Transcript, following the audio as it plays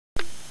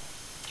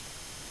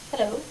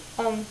Hello.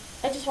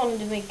 I just wanted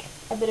to make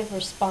a bit of a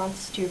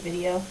response to your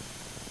video.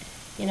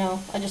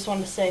 I just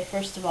wanted to say,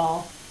 first of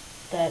all,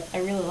 that I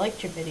really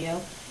liked your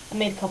video. I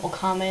made a couple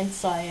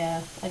comments,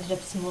 I did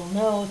up some little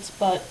notes,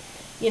 but,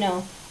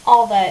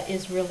 all that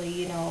is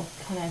really,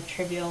 kind of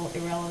trivial,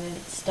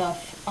 irrelevant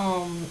stuff.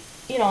 I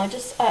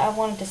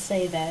wanted to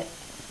say that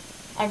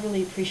I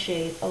really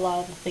appreciate a lot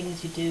of the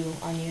things you do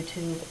on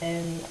YouTube,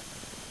 and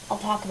I'll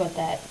talk about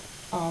that,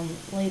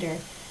 later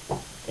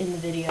in the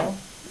video,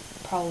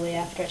 probably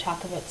after I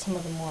talk about some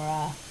of the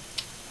more,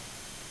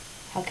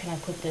 how can I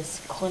put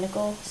this,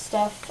 clinical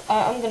stuff.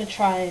 I'm going to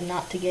try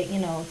not to get,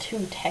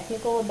 too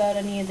technical about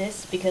any of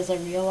this, because I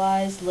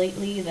realized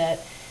lately that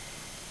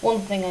one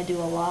thing I do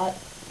a lot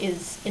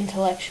is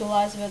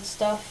intellectualize about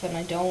stuff, and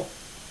I don't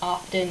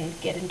often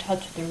get in touch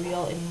with the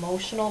real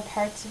emotional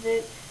parts of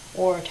it,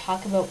 or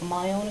talk about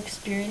my own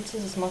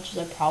experiences as much as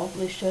I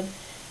probably should.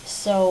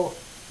 So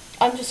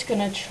I'm just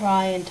going to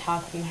try and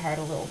talk from the heart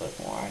a little bit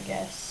more, I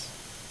guess,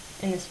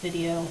 in this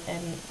video,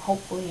 and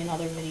hopefully in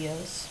other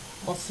videos.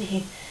 We'll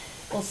see.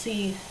 We'll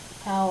see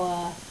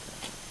how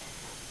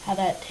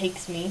that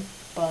takes me,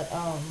 but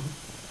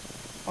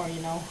or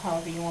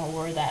however you want to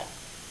word that.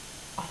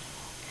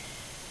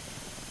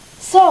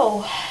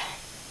 So,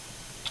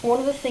 one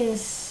of the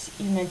things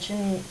you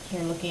mentioned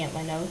here, looking at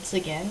my notes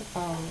again,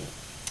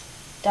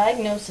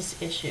 diagnosis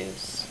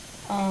issues.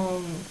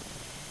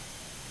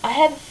 I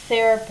had a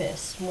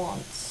therapist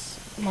once,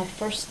 my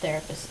first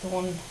therapist, the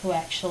one who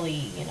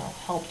actually,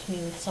 helped me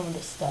with some of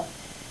this stuff,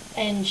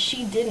 and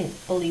she didn't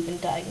believe in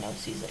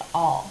diagnoses at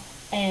all.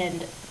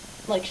 And,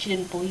 she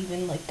didn't believe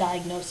in,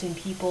 diagnosing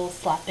people,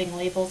 slapping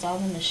labels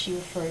on them, as she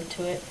referred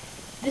to it.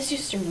 This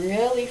used to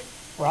really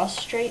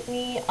frustrate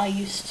me. I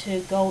used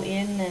to go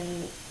in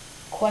and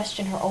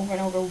question her over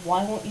and over,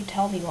 why won't you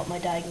tell me what my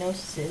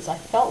diagnosis is? I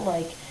felt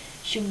like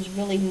she was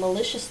really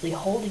maliciously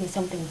holding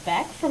something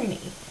back from me,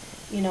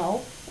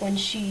 when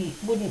she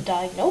wouldn't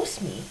diagnose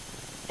me.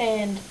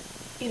 And,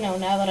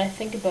 now that I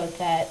think about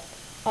that,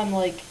 I'm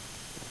like,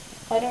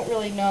 I don't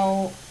really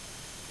know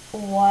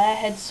why I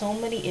had so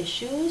many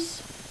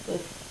issues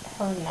with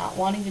her not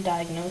wanting to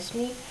diagnose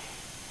me.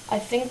 I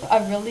think I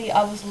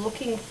was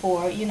looking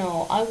for,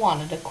 I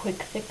wanted a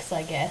quick fix,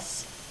 I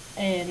guess.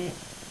 And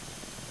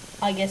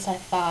I guess I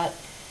thought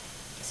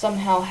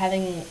somehow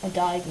having a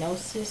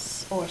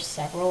diagnosis, or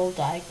several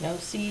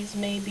diagnoses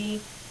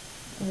maybe,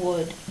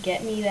 would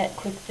get me that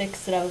quick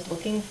fix that I was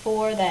looking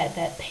for,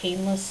 that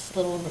painless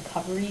little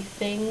recovery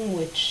thing,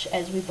 which,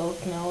 as we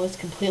both know, is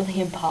completely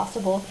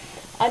impossible.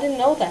 I didn't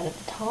know that at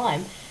the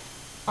time.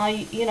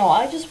 I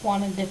just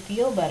wanted to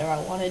feel better, I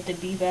wanted to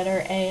be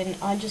better, and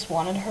I just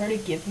wanted her to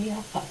give me a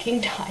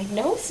fucking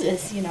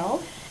diagnosis,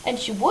 and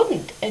she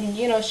wouldn't, and,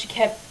 she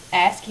kept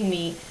asking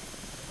me,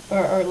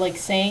 or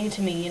saying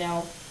to me,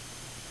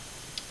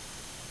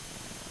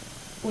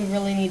 we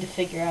really need to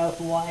figure out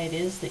why it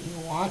is that you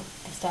want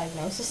this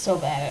diagnosis so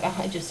bad. And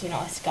I just,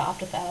 I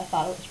scoffed at that. I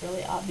thought it was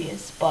really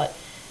obvious. But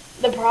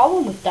the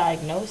problem with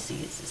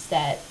diagnoses is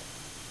that,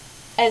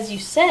 as you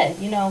said,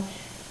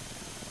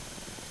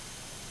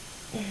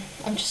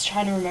 I'm just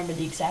trying to remember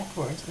the exact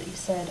words that you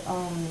said.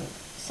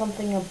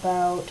 Something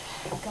about,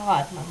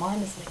 God, my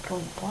mind is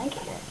going blank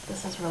here.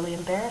 This is really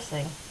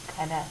embarrassing.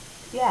 Kinda,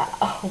 yeah.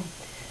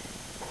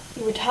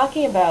 You were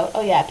talking about,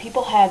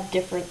 people have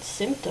different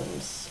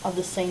symptoms of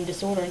the same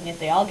disorder, and yet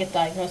they all get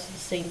diagnosed with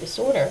the same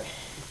disorder.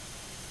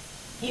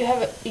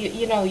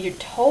 You're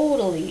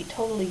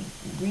totally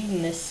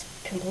reading this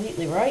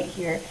completely right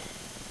here.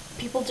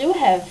 People do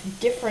have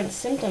different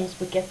symptoms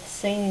but get the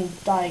same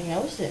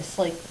diagnosis,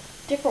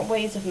 different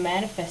ways of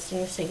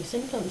manifesting the same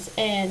symptoms.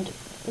 And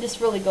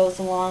this really goes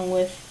along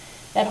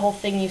with that whole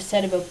thing you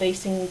said about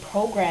basing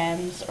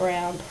programs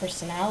around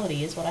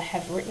personality, is what I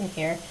have written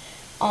here.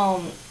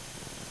 And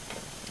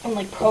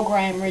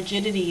program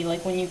rigidity,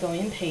 when you go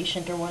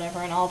inpatient or whatever,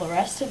 and all the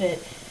rest of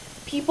it.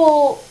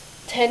 People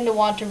tend to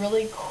want to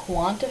really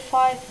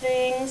quantify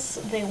things.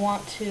 They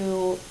want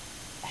to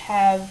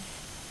have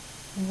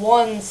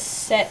one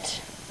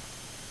set,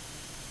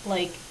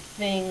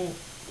 thing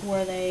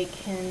where they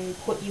can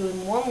put you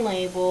in one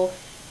label,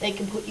 they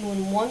can put you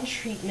in one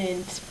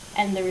treatment,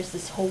 and there is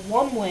this whole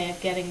one way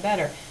of getting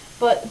better.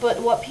 But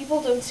what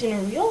people don't seem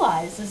to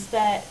realize is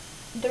that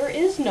there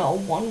is no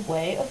one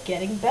way of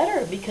getting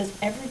better, because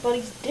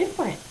everybody's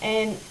different.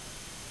 And,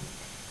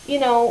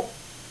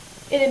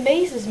 it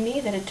amazes me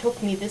that it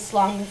took me this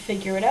long to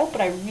figure it out, but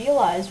I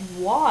realize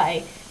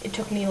why it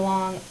took me a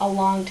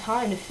long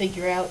time to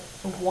figure out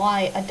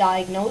why a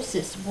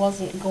diagnosis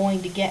wasn't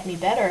going to get me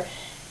better.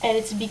 And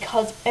it's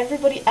because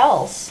everybody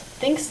else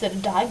thinks that a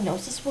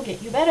diagnosis will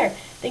get you better,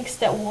 thinks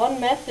that one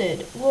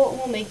method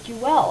will make you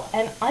well.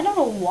 And I don't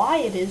know why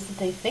it is that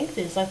they think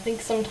this. I think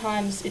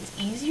sometimes it's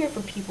easier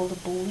for people to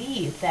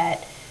believe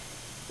that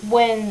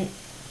when,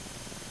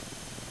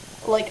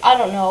 I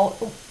don't know,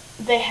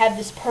 they have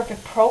this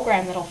perfect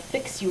program that'll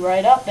fix you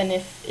right up, and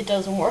if it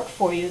doesn't work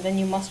for you, then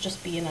you must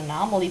just be an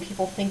anomaly.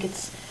 People think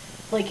it's,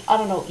 I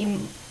don't know,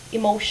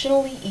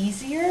 emotionally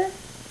easier,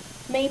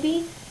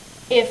 maybe,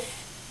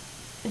 if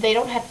they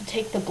don't have to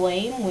take the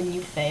blame when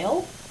you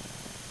fail.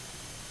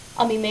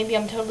 I mean, maybe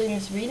I'm totally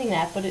misreading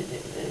that, but it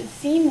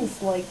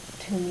seems like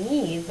to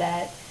me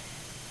that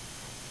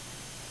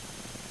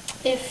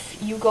if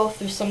you go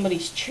through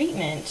somebody's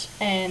treatment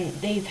and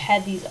they've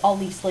had all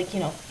these like,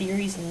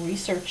 theories and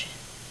research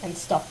and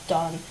stuff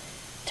done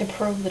to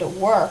prove that it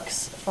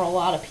works for a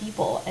lot of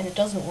people and it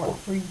doesn't work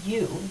for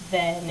you,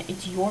 then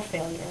it's your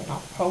failure,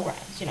 not the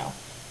program's.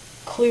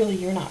 Clearly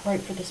you're not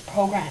right for this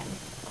program.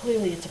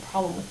 Clearly it's a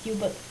problem with you,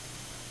 but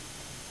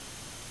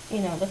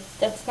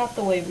that's not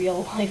the way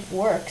real life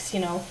works.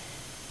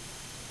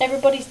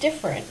 Everybody's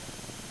different.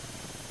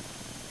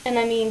 And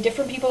I mean,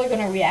 different people are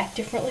going to react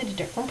differently to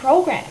different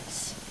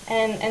programs.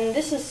 And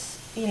this is,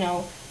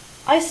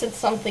 I said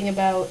something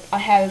about, I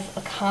have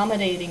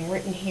accommodating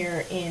written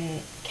here in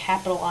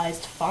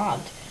capitalized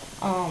font.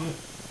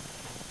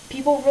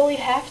 People really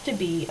have to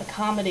be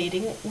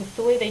accommodating with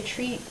the way they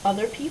treat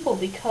other people,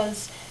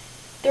 because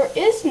there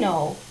is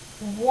no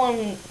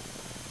one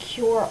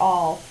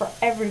cure-all for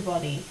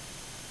everybody.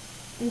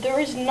 There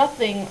is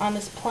nothing on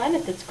this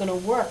planet that's going to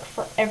work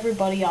for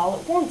everybody all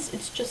at once.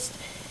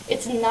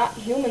 It's not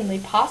humanly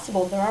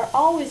possible. There are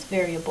always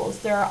variables.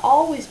 There are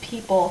always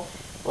people,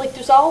 like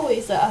there's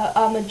always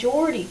a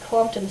majority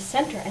clumped in the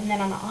center, and then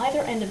on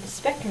either end of the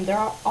spectrum there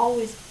are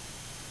always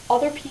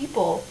other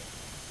people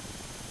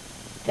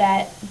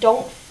that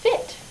don't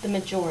fit the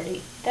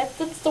majority. That's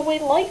the way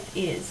life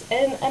is.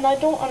 And I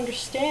don't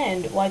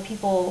understand why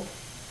people,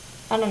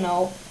 I don't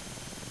know,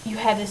 you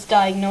have this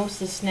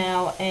diagnosis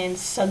now and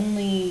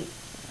suddenly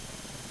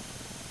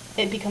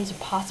it becomes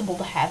impossible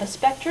to have a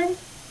spectrum.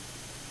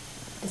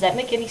 Does that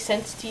make any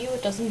sense to you?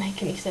 It doesn't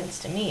make any sense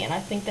to me, and I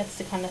think that's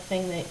the kind of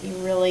thing that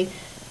you're really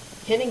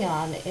hitting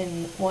on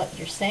in what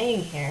you're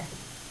saying here.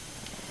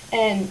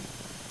 And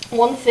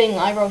one thing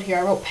I wrote here,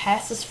 I wrote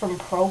passes from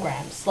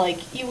programs.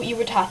 Like, you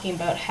were talking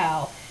about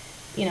how,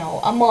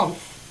 a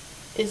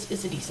month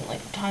is a decent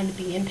length of time to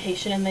be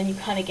inpatient, and then you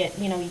kind of get,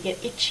 you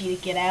get itchy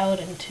to get out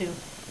and to,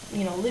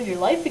 live your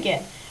life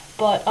again.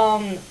 But,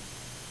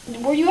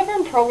 were you ever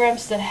in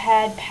programs that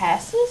had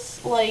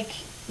passes? Like,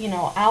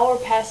 hour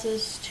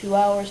passes, 2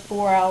 hours,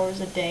 4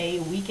 hours a day,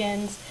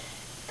 weekends?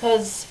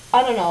 Because,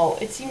 I don't know,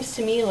 it seems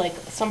to me like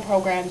some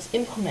programs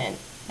implement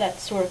that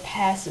sort of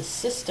passes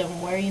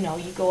system where,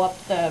 you go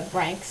up the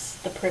ranks,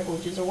 the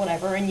privileges or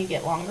whatever, and you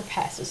get longer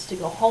passes to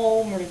go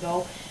home or to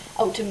go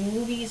out to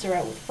movies or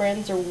out with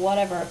friends or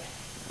whatever.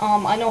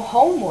 I know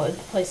Homewood,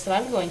 the place that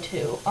I'm going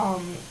to,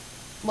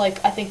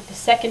 like, I think the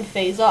second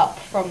phase up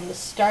from the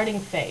starting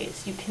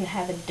phase, you can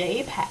have a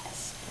day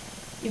pass.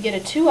 You get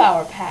a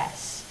 2-hour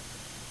pass,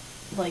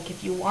 like,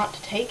 if you want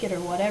to take it or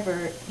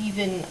whatever,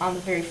 even on the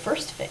very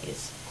first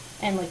phase.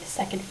 And, like, the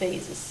second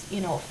phase is, a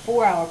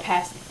 4-hour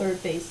pass, the third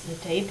phase is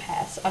a day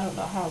pass. I don't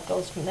know how it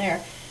goes from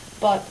there.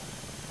 But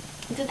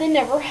did they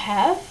never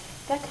have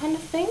that kind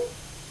of thing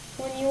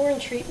when you were in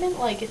treatment?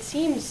 Like, it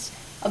seems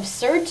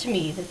absurd to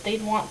me that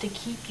they'd want to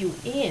keep you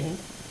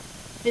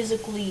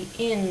physically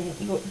in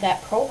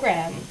that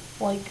program,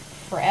 like,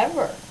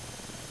 forever.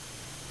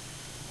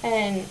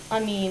 And, I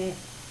mean,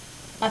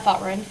 I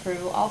thought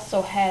Renfrew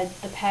also had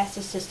the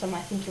passes system.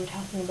 I think you were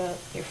talking about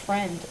your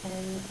friend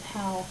and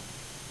how,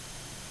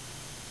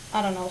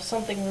 I don't know,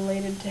 something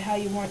related to how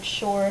you weren't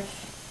sure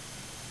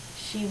if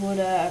she would,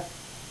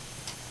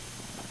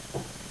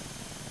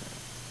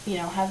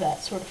 have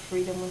that sort of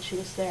freedom when she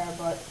was there.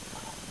 But,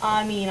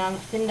 I mean, on the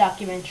Thin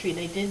documentary,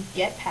 they did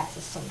get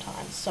passes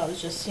sometimes. So I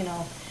was just,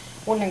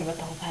 wondering about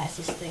the whole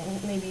passes thing.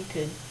 Maybe you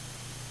could,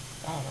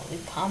 I don't know,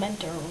 leave a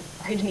comment or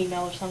write an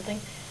email or something.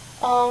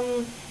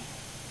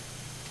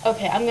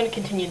 Okay, I'm going to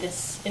continue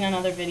this in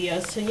another video.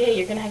 So yeah,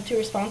 you're going to have 2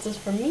 responses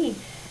from me.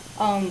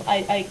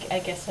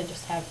 I guess I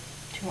just have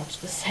too much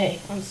to say.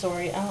 I'm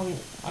sorry. I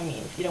mean,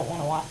 if you don't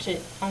want to watch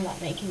it, I'm not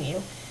making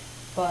you.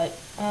 But,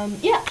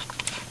 yeah.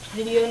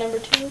 Video number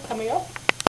 2 coming up.